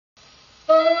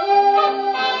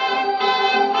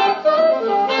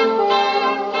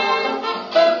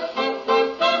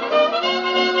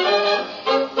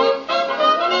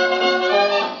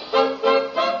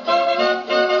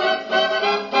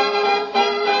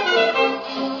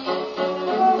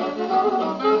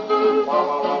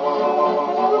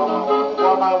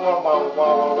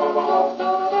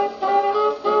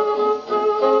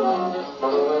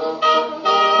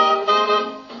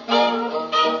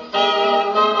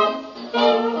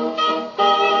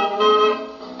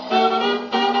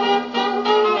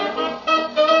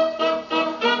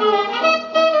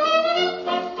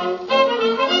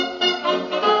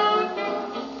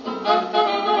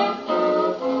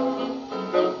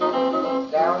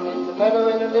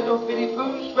little bitty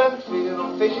poo, swam 3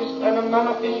 little fishes and a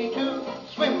mama fishy too.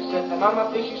 Swim, said the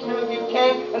mama fishy, swim if you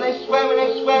can, and they swam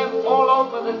all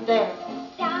over the dam.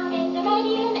 Down in the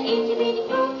muddy and the itchy bitty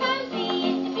pool, time see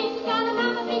it's the fishes and a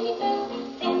mama fishy too.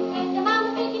 Swim with the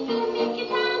mama fishy too, miss your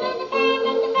time and the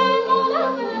pan all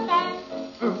over the dam.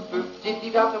 Boop, boop,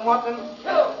 diddy-dot and what them,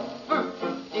 go! Boop,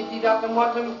 boop, diddy-dot and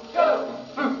what them, go!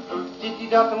 Boop, boop,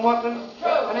 diddy-dot and what them,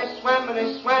 go! And they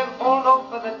swam all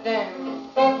over the dam.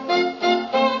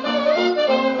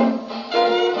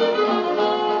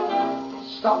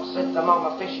 Stop, said the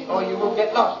mama fishy, or you will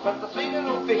get lost. But the 3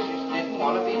 little fishes didn't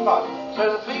want to be lost.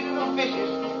 So the 3 little fishes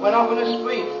went off on a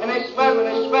spree, and they swam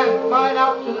right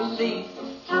out to the sea.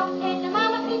 Stop, said the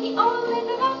mama fishy, oh, there's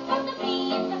a lost. But the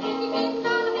fishes didn't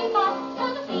want to be lost. So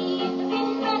the fishes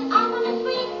went off on a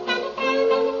spree, and the pan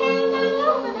all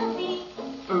over the sea.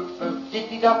 Boop, boop,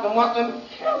 diddy-dot and what them,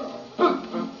 boop,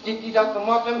 boop, diddy-dot and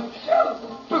what them,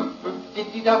 boop, boop,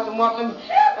 diddy-dot and what them,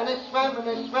 and they swam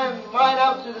right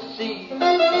out to the sea.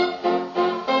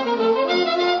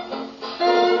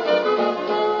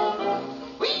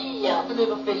 Whee, out the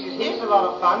little fishes, here's a lot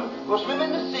of fun. We'll swim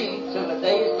in the sea till the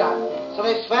day is done. So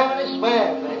they swam, and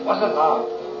it wasn't long.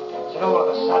 Then all of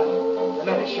a sudden, they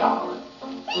met a shower.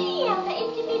 Whee, out the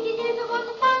itchy bitty little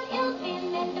water fun, it'll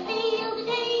swim in the field, the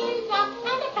day is done.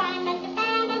 And the pan and the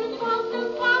twat,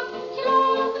 till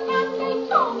all of the time they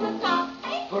told the top.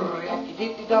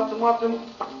 Furry-acky-diddy-dot and what them,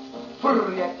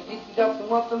 furry-acky-diddy-dot and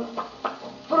what them,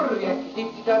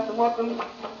 furry-acky-diddy-dot and what them,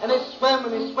 and they swam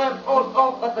all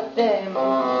over the dam.